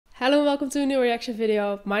Hello and welcome to a new reaction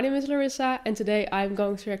video. My name is Larissa and today I'm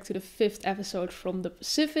going to react to the 5th episode from the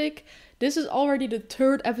Pacific. This is already the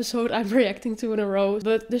 3rd episode I'm reacting to in a row,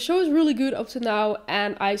 but the show is really good up to now,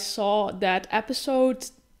 and I saw that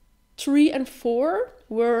episode 3 and 4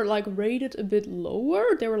 were like rated a bit lower.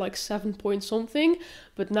 They were like 7 point something,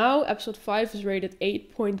 but now episode 5 is rated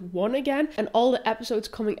 8.1 again, and all the episodes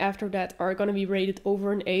coming after that are gonna be rated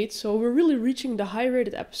over an 8, so we're really reaching the high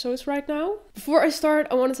rated episodes right now. Before I start,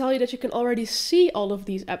 I want to tell you that you can already see all of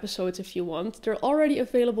these episodes if you want. They're already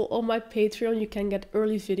available on my Patreon. You can get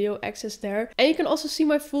early video access there, and you can also see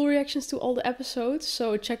my full reactions to all the episodes,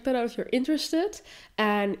 so check that out if you're interested.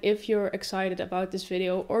 And if you're excited about this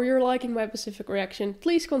video or you're liking my Pacific reaction,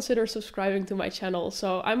 please consider subscribing to my channel,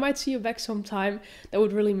 so I might see you back sometime. That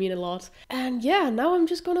would really mean a lot. And yeah, now I'm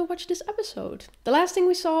just gonna watch this episode. The last thing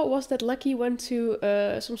we saw was that Lucky went to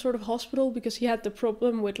some sort of hospital because he had the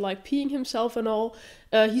problem with like peeing himself and all.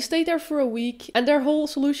 He stayed there for a week, and their whole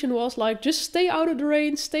solution was like, just stay out of the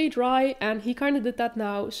rain, stay dry, and he kind of did that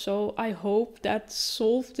now, so I hope that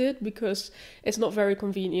solved it, because it's not very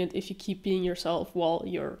convenient if you keep peeing yourself while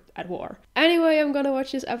you're at war. Anyway, I'm gonna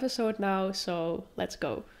watch this episode now, so let's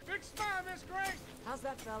go. Big smile, Miss Grace! How's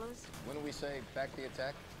that, fellas? When do we say back the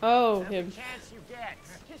attack? Oh, Every him. chance you get.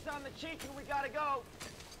 Kiss on the cheek and we gotta go.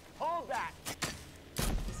 Hold that.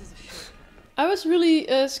 This is a shortcut. I was really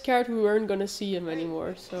scared we weren't gonna see him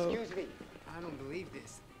anymore, so... Excuse me. I don't believe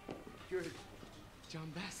this. You're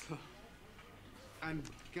John Basslow. I'm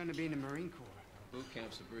gonna be in the Marine Corps. Boot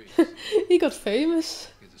camp's a breeze. He got famous.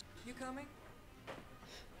 You coming?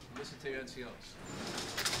 Listen to your NCOs.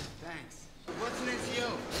 Thanks. What's an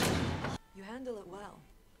NCO? You handle it well.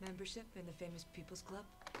 Membership in the Famous People's Club?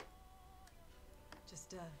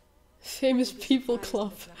 Just, Famous you'll be People surprised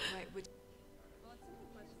Club. if not quite which-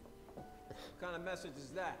 What kind of message is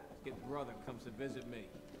that? Your brother comes to visit me.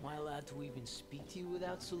 Am I allowed to even speak to you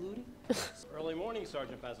without saluting? Early morning,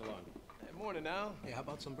 Sergeant Pasolani. Hey, morning, Al. Hey, how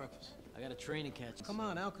about some breakfast? I got a train to catch. Come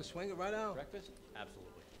on, Al, can swing it right out. Breakfast? Absolutely.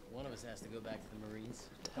 One of us has to go back to the Marines.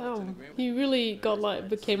 Oh, he really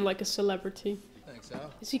became like a celebrity. Thanks,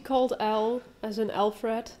 Al. Is he called Al, as in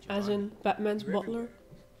Alfred, as in Batman's You're butler?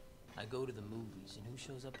 I go to the movies, and who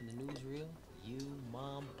shows up in the newsreel? You,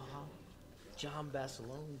 Mom, Pop, John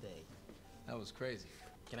Basilone Day. That was crazy.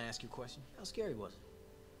 Can I ask you a question? How scary was it?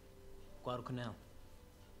 Guadalcanal.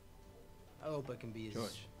 I hope I can be as...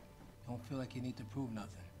 George, don't feel like you need to prove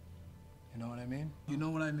nothing. You know what I mean? You know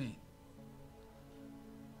what I mean.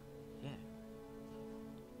 Yeah.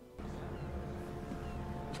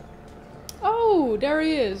 Oh, there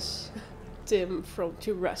he is. Tim from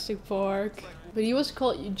Jurassic Park. But he was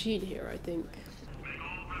called Eugene here, I think.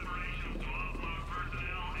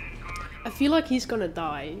 I feel like he's gonna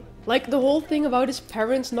die. Like the whole thing about his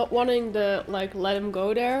parents not wanting to like let him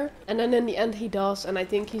go there, and then in the end he does, and I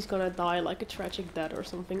think he's gonna die like a tragic death or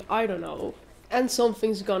something. I don't know. And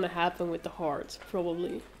something's gonna happen with the heart,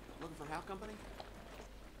 probably. Looking for Hal Company?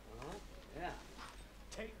 Yeah.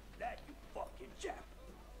 Take that, you fucking Jhap.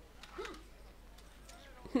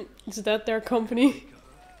 Is that their company?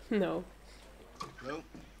 No. Nope.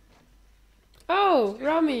 Oh,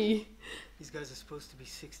 Rami. These guys are supposed to be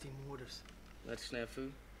 60 mortars. Let's snap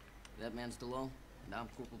food. That man's Stallone, and I'm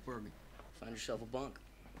Corporal Bergen. Find yourself a bunk.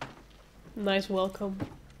 Nice welcome.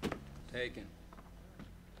 Taken.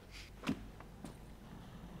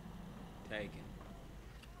 Taken.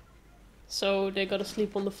 So they gotta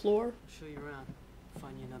sleep on the floor. I'll show you around.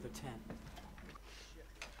 Find you another tent.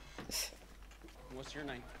 What's your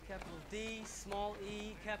name? Capital D, small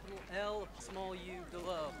E, capital L, small U,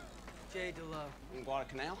 Delow. J. Delow. In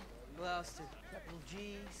Guadalcanal? Gloucester. Capital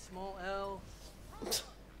G, small L.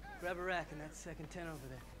 Grab a rack in that second tent over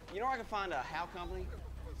there. You know where I can find a Hal Company?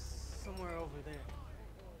 Somewhere over there.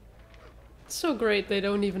 It's so great they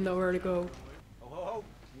don't even know where to go. Oh, ho, ho.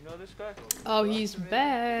 You know this guy? Oh, he's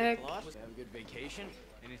back. Have a good vacation?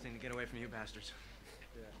 Anything to get away from you bastards.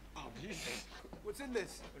 Oh, Jesus. What's in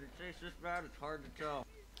this? But it tastes this bad, it's hard to tell.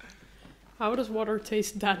 How does water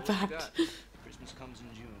taste that bad? Christmas comes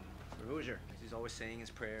in June. For Hoosier, he's always saying his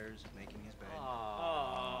prayers, making his bed.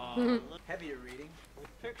 Heavier reading with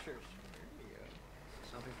pictures.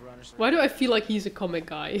 Something for understanding. Why do I feel like he's a comic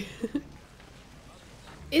guy?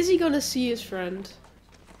 Is he gonna see his friend?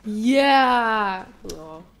 Yeah!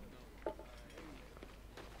 Aw.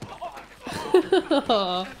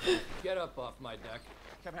 Get up off my deck.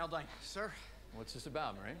 Captain Haldane. Sir? What's this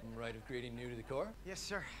about, Marine? Right of greeting new to the Corps? Yes,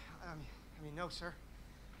 sir. I mean, no, sir.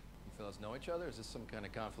 You fellas know each other, or is this some kind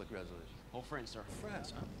of conflict resolution? Old friends, sir.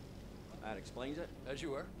 Friends, huh? That explains it. As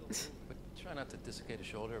you were. But Try not to dislocate a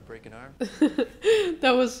shoulder or break an arm.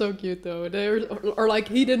 That was so cute though. Or like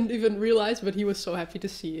he didn't even realize, but he was so happy to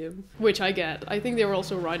see him. Which I get. I think they were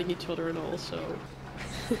also riding each other and all, so.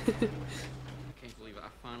 I can't believe it. I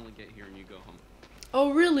finally get here and you go home.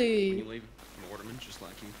 Oh really? When you leave, I'm ornament just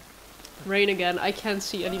like you. Rain again. I can't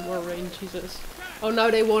see any more rain, Jesus. Oh, now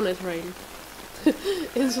they won it, rain.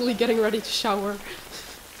 Instantly getting ready to shower. The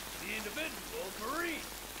individual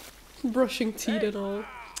Marine. Brushing teeth and all.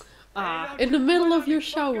 Ah, in the middle of your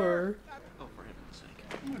shower. Oh, for heaven's sake.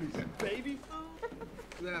 What is that, baby food?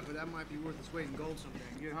 Yeah, but that might be worth its weight in gold someday.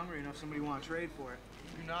 You get hungry enough, somebody want to trade for it.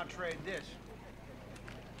 Do not trade this.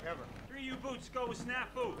 Ever. 3 U-boots go with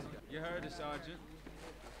snafu. You heard it, Sergeant.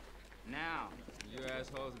 Now, you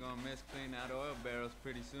assholes gonna miss cleaning out oil barrels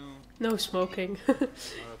pretty soon. No smoking.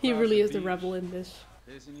 He really is the rebel in this.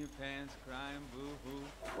 Pissing your pants, crying boo-hoo.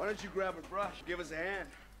 Why don't you grab a brush? Give us a hand.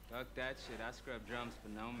 Fuck that shit, I scrub drums for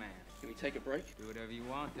no man. Can we take a break? Do whatever you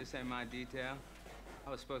want, this ain't my detail. I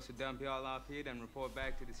was supposed to dump y'all off here, then report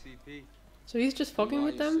back to the CP. So he's just fucking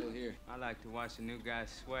with them? Still here. I like to watch the new guys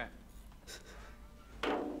sweat.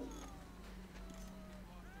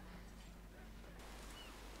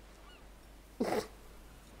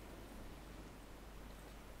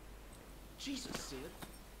 Jesus, Sid.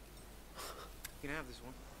 You can have this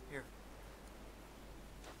one. Here.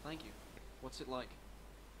 Thank you. What's it like?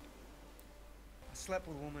 I slept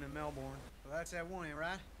with a woman in Melbourne. Well, that's that one,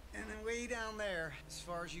 right? And then way down there, as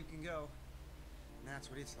far as you can go. And that's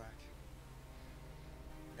what it's like.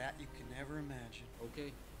 That you can never imagine.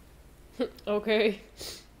 Okay. Okay.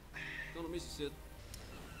 Gonna miss you, Sid.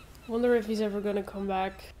 Wonder if he's ever gonna come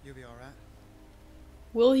back. You'll be alright.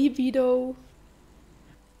 Will he be though?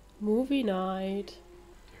 Movie night.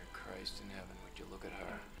 Dear Christ in heaven, would you look at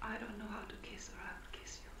her? I don't know how to kiss or how to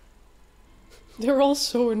kiss you. They're all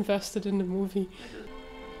so invested in the movie.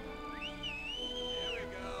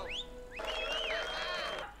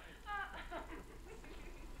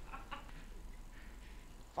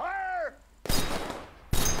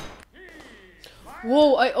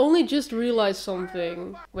 Whoa, I only just realized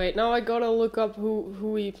something. Wait, now I gotta look up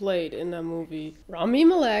who he played in that movie. Rami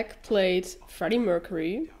Malek played Freddie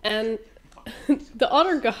Mercury, and the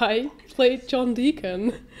other guy played John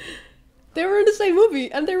Deacon. They were in the same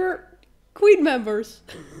movie, and they were Queen members.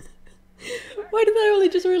 Why did I only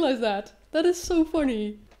just realize that? That is so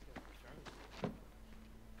funny.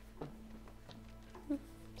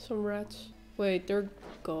 Some rats. Wait, they're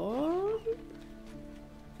gone?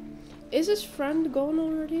 Is his friend gone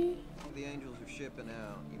already? The angels are shipping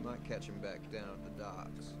out. You might catch him back down at the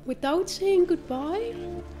docks. Without saying goodbye?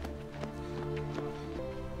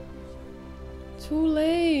 Too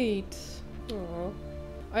late. Aww.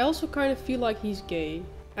 I also kind of feel like he's gay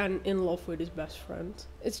and in love with his best friend.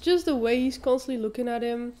 It's just the way he's constantly looking at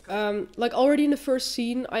him. Like already in the first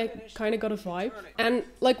scene, I kind of got a vibe. And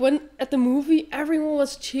like when at the movie, everyone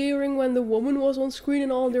was cheering when the woman was on screen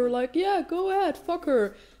and all. And they were like, yeah, go ahead, fuck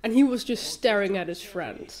her. And he was just staring at his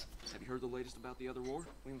friend. Have you heard the latest about the other war?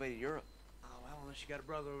 We invaded Europe. Oh, well, unless you got a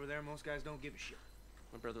brother over there, most guys don't give a shit.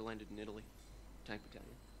 My brother landed in Italy. Tank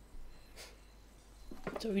battalion.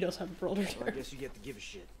 So he does have a brother Well, I there. guess you get to give a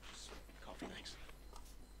shit. Coffee, thanks.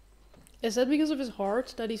 Is that because of his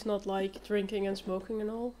heart that he's not like drinking and smoking and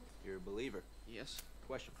all? You're a believer. Yes.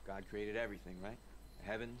 Question. God created everything, right? The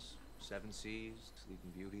heavens, 7 seas,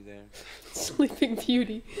 Sleeping Beauty there, Sleeping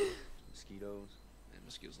Beauty. mosquitoes. And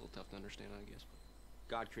mosquitoes a little tough to understand, I guess.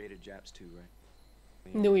 God created Jhps too,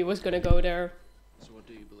 right? Knew he was gonna go there. So what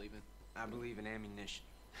do you believe in? I believe in ammunition.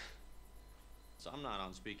 So I'm not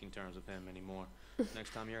on speaking terms with him anymore.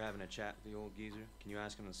 Next time you're having a chat with the old geezer, can you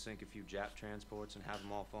ask him to sink a few Jhap transports and have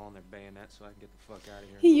them all fall on their bayonets so I can get the fuck out of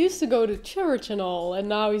here? He used to go to church and all, and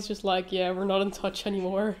now he's just like, yeah, we're not in touch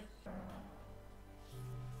anymore.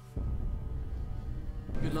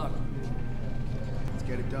 Good luck. Let's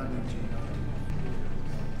get it done, Eugene.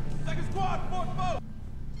 Second squad, fourth boat.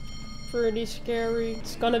 Pretty scary.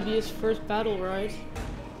 It's gonna be his first battle, right?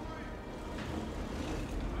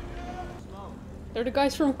 They're the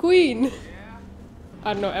guys from Queen!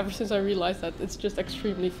 I don't know, ever since I realized that, it's just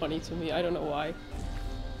extremely funny to me. I don't know why.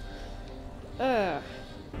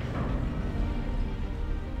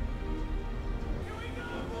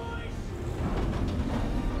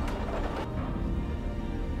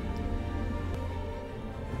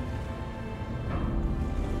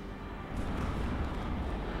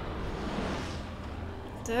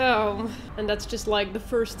 Damn. And that's just like the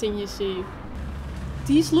first thing you see.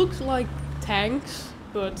 These look like tanks,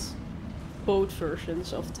 but boat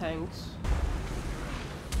versions of tanks.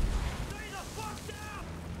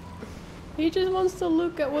 He just wants to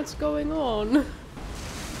look at what's going on.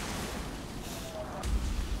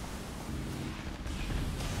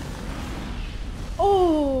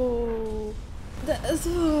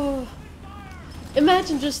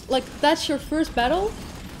 Imagine just like that's your first battle,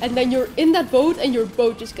 and then you're in that boat and your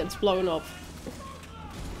boat just gets blown up.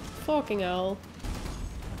 Fucking hell.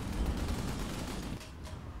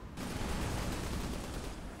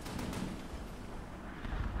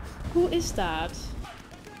 Who is that?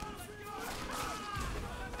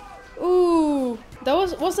 Ooh, that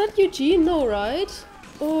was that Eugene? No, right?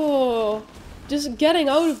 Oh, just getting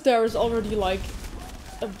out of there is already like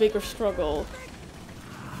a bigger struggle.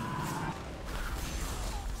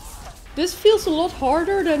 This feels a lot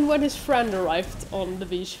harder than when his friend arrived on the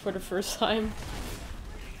beach for the first time.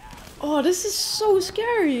 Oh, this is so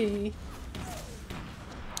scary.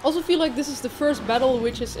 Also feel like this is the first battle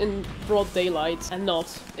which is in broad daylight and not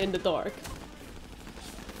in the dark.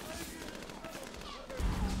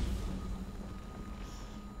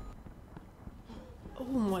 Oh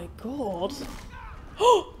my god.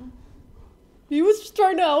 He was just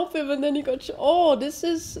trying to help him and then he got oh, this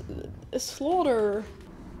is a slaughter.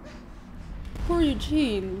 Poor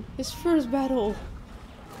Eugene. His first battle.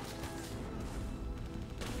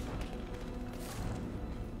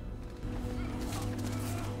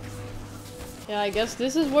 Yeah, I guess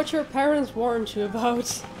this is what your parents warned you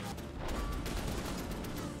about.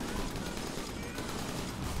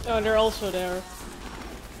 Oh, they're also there.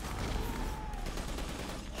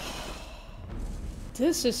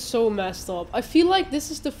 This is so messed up. I feel like this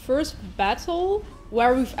is the first battle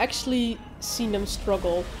where we've actually seen them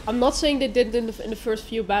struggle. I'm not saying they did in the first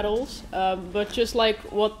few battles, but just like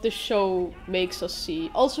what the show makes us see.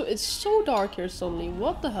 Also, it's so dark here suddenly.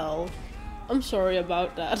 What the hell? I'm sorry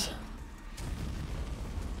about that.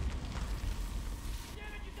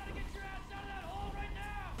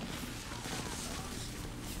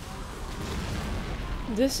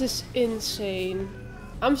 This is insane.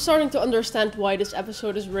 I'm starting to understand why this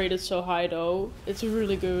episode is rated so high though. It's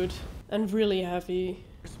really good and really heavy.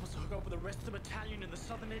 We're supposed to hook up with the rest of the battalion in the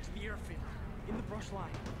southern edge of the airfield. In the brush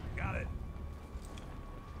line. Got it.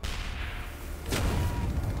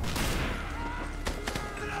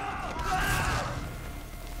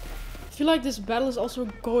 I feel like this battle is also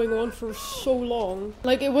going on for so long.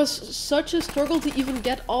 Like it was such a struggle to even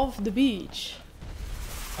get off the beach.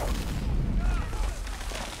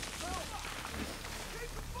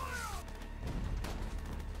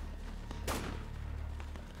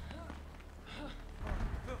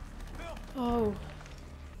 Oh.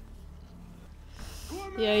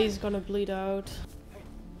 Yeah, he's gonna bleed out. Hey,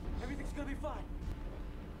 everything's gonna be fine.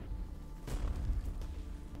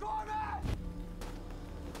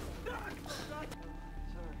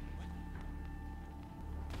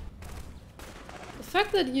 The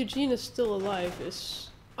fact that Eugene is still alive is,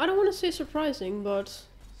 I don't want to say surprising, but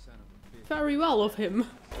very well of him.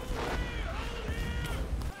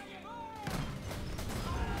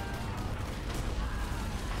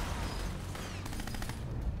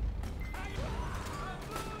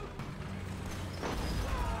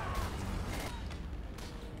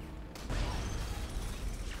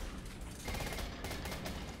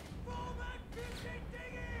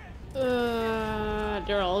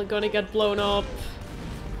 They're all gonna get blown up.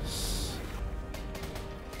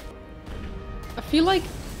 I feel like...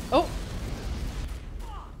 Oh!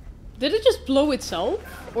 Did it just blow itself?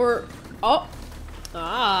 Or... Oh!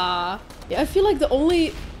 Ah! Yeah, I feel like the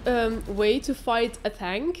only way to fight a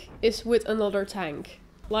tank is with another tank.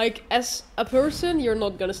 Like, as a person, you're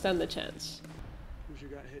not gonna stand a chance. Who's you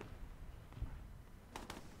got hit?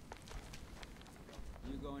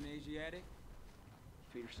 You going Asiatic?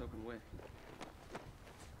 Feet are soaking wet.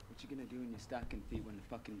 What you gonna do in your stocking feet when the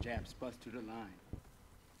fucking Japs bust through the line?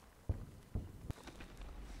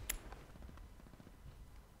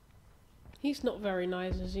 He's not very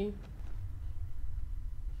nice, is he?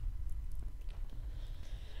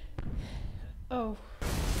 Oh.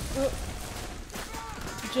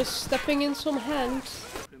 Just stepping in some hands.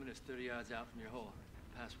 Perimeter's 30 yards out from your hole.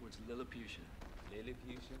 Password's Lilliputian.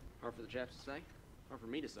 Lilliputian? Hard for the Japs to say. Hard for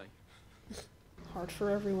me to say. Hard for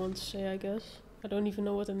everyone to say, I guess. I don't even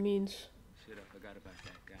know what it means. Shit, I forgot about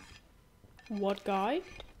that guy. What guy?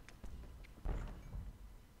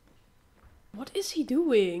 What is he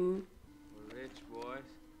doing? We're rich, boys.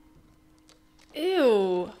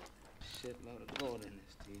 Ew. Shitload of gold in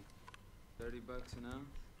this tea. $30 an ounce.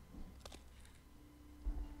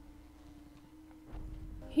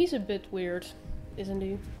 He's a bit weird, isn't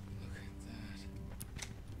he? Look at that.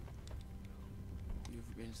 You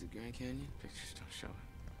ever been to the Grand Canyon? Pictures don't show it.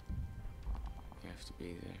 You have to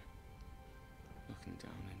be there. Looking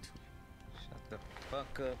down into it. Shut the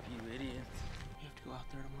fuck up, you idiot. You have to go out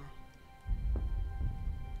there tomorrow?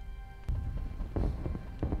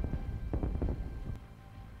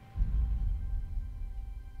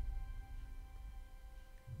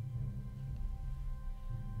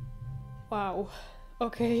 Wow.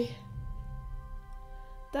 Okay.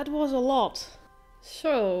 That was a lot.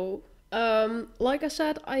 So, like I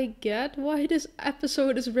said, I get why this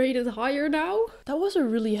episode is rated higher now. That was a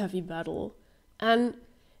really heavy battle. And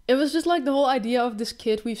it was just like the whole idea of this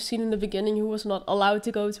kid we've seen in the beginning who was not allowed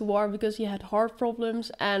to go to war because he had heart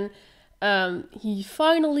problems. And he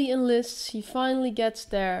finally enlists, he finally gets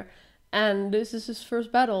there. And this is his first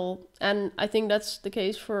battle. And I think that's the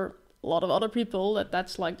case for a lot of other people,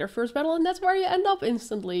 that's like their first battle. And that's where you end up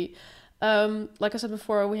instantly. Like I said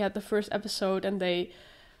before, we had the first episode and they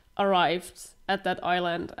arrived at that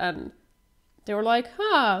island and they were like,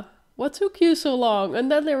 what took you so long?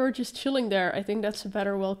 And then they were just chilling there. I think that's a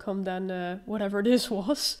better welcome than whatever this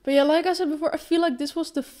was. But yeah, like I said before, I feel like this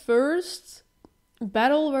was the first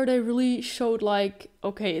battle where they really showed like,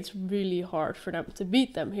 okay, it's really hard for them to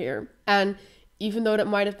beat them here. And even though that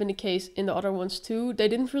might have been the case in the other ones too, they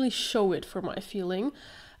didn't really show it for my feeling.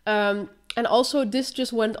 And also this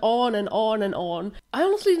just went on and on and on. I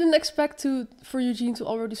honestly didn't expect for Eugene to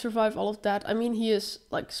already survive all of that. I mean, he is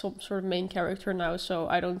like some sort of main character now, so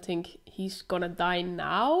I don't think he's gonna die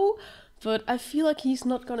now. But I feel like he's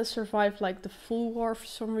not gonna survive like the full war for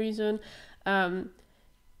some reason.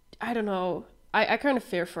 I don't know. I kind of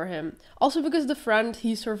fear for him. Also because the friend,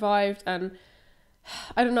 he survived, and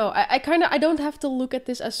I don't know. I don't have to look at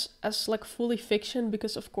this as like fully fiction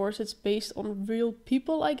because of course it's based on real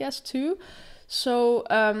people, I guess, too. So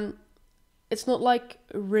it's not like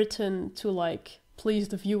written to like please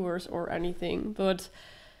the viewers or anything, but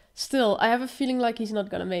still I have a feeling like he's not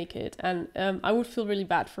gonna make it, and I would feel really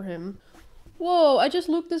bad for him. Whoa, I just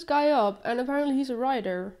looked this guy up and apparently he's a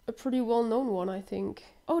writer. A pretty well-known one, I think.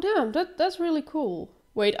 Oh damn, that's really cool.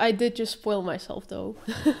 Wait, I did just spoil myself though.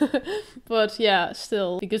 But yeah,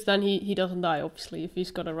 still. Because then he doesn't die, obviously, if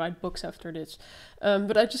he's gonna write books after this.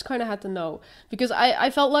 But I just kind of had to know. Because I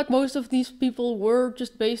felt like most of these people were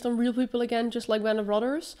just based on real people again, just like Band of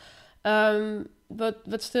Brothers.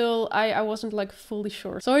 But still, I wasn't like fully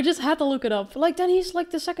sure. So I just had to look it up. Like then he's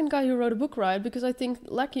like the second guy who wrote a book, right? Because I think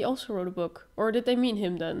Lackey also wrote a book. Or did they mean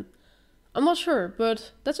him then? I'm not sure,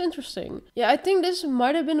 but that's interesting. Yeah, I think this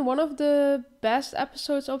might have been one of the best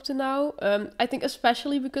episodes up to now. I think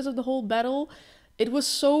especially because of the whole battle. It was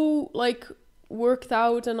so, like, worked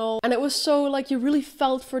out and all. And it was so, like, you really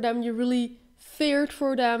felt for them. You really feared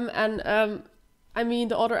for them. And, I mean,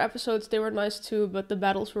 the other episodes, they were nice too, but the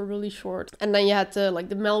battles were really short. And then you had the, like,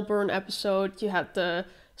 the Melbourne episode. You had the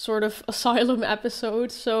sort of asylum episode.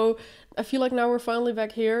 So I feel like now we're finally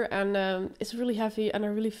back here, and it's really heavy and I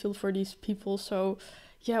really feel for these people. So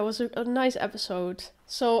yeah, it was a nice episode.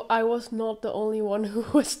 So I was not the only one who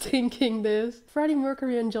was thinking this. Freddie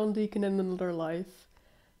Mercury and John Deacon in Another Life.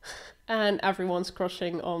 And everyone's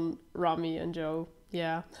crushing on Rami and Joe.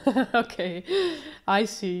 Yeah, okay, I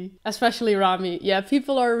see. Especially Rami. Yeah,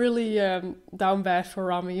 people are really down bad for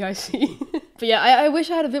Rami, I see. But yeah, I wish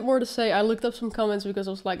I had a bit more to say. I looked up some comments because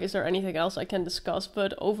I was like, is there anything else I can discuss?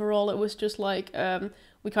 But overall, it was just like,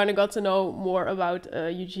 we kind of got to know more about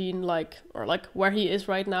Eugene, like where he is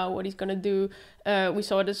right now, what he's gonna do. We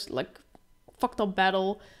saw this like fucked up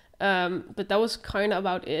battle. But that was kind of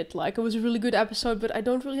about it. Like, it was a really good episode, but I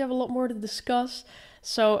don't really have a lot more to discuss.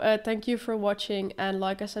 So thank you for watching, and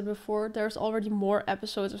like I said before, there's already more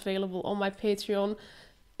episodes available on my Patreon.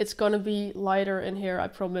 It's gonna be lighter in here, I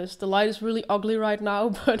promise. The light is really ugly right now,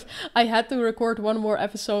 but I had to record one more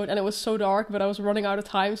episode and it was so dark, but I was running out of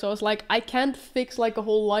time, so I was like, I can't fix like a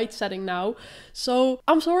whole light setting now. So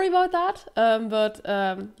I'm sorry about that, but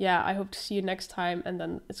yeah, I hope to see you next time, and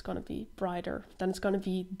then it's gonna be brighter. Then it's gonna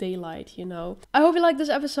be daylight, you know. I hope you liked this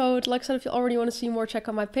episode. Like I said, if you already want to see more, check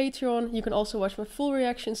out my Patreon. You can also watch my full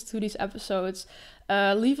reactions to these episodes.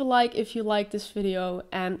 Leave a like if you like this video,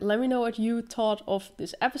 and let me know what you thought of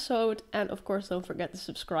this episode, and of course don't forget to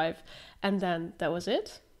subscribe. And then that was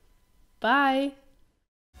it. Bye!